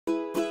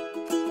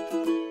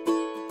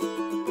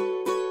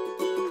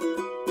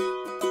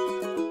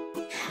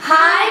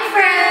Hi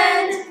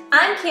friend!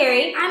 I'm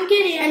Carrie. I'm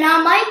Gideon. And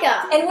I'm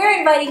Micah. And we're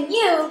inviting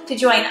you to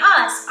join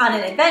us on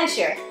an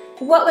adventure.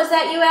 What was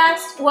that you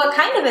asked? What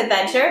kind of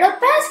adventure? The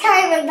best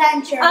kind of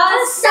adventure.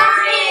 A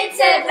science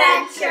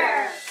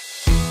adventure!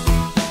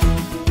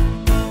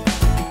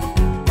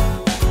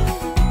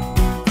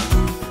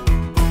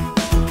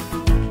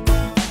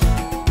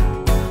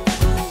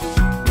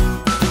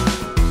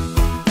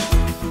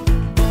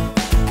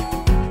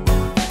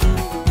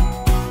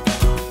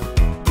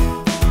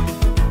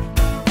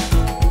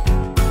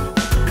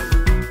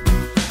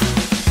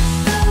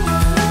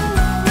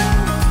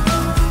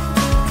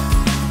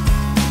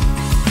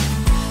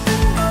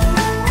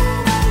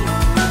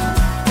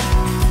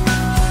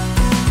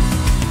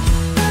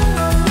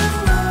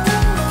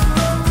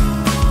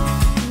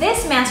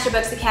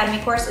 Masterbooks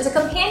Academy course is a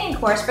companion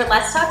course for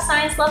Let's Talk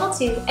Science Level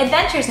 2,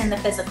 Adventures in the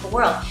Physical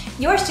World.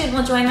 Your student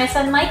will join my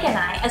son Mike and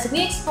I as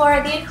we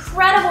explore the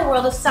incredible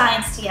world of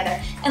science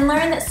together and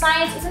learn that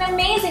science is an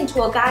amazing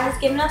tool God has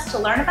given us to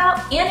learn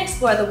about and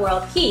explore the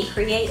world He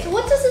created. So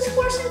what does this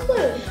course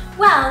include?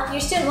 Well,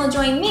 your student will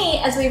join me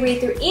as we read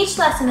through each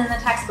lesson in the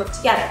textbook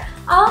together.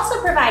 I'll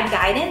also provide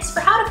guidance for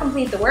how to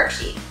complete the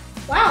worksheet.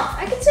 Wow,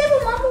 I can save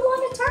a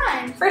month of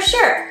time. For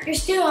sure. Your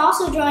student will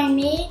also join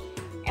me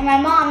and my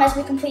mom as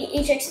we complete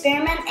each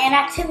experiment and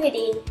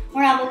activity.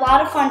 We're gonna have a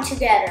lot of fun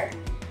together.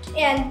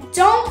 And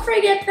don't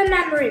forget the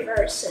memory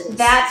verses.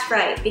 That's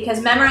right,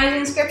 because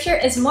memorizing scripture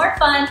is more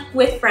fun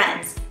with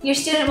friends. Your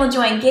student will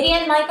join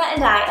Gideon, Micah,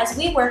 and I as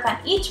we work on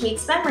each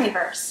week's memory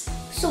verse.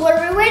 So what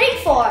are we waiting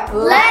for?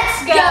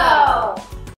 Let's go!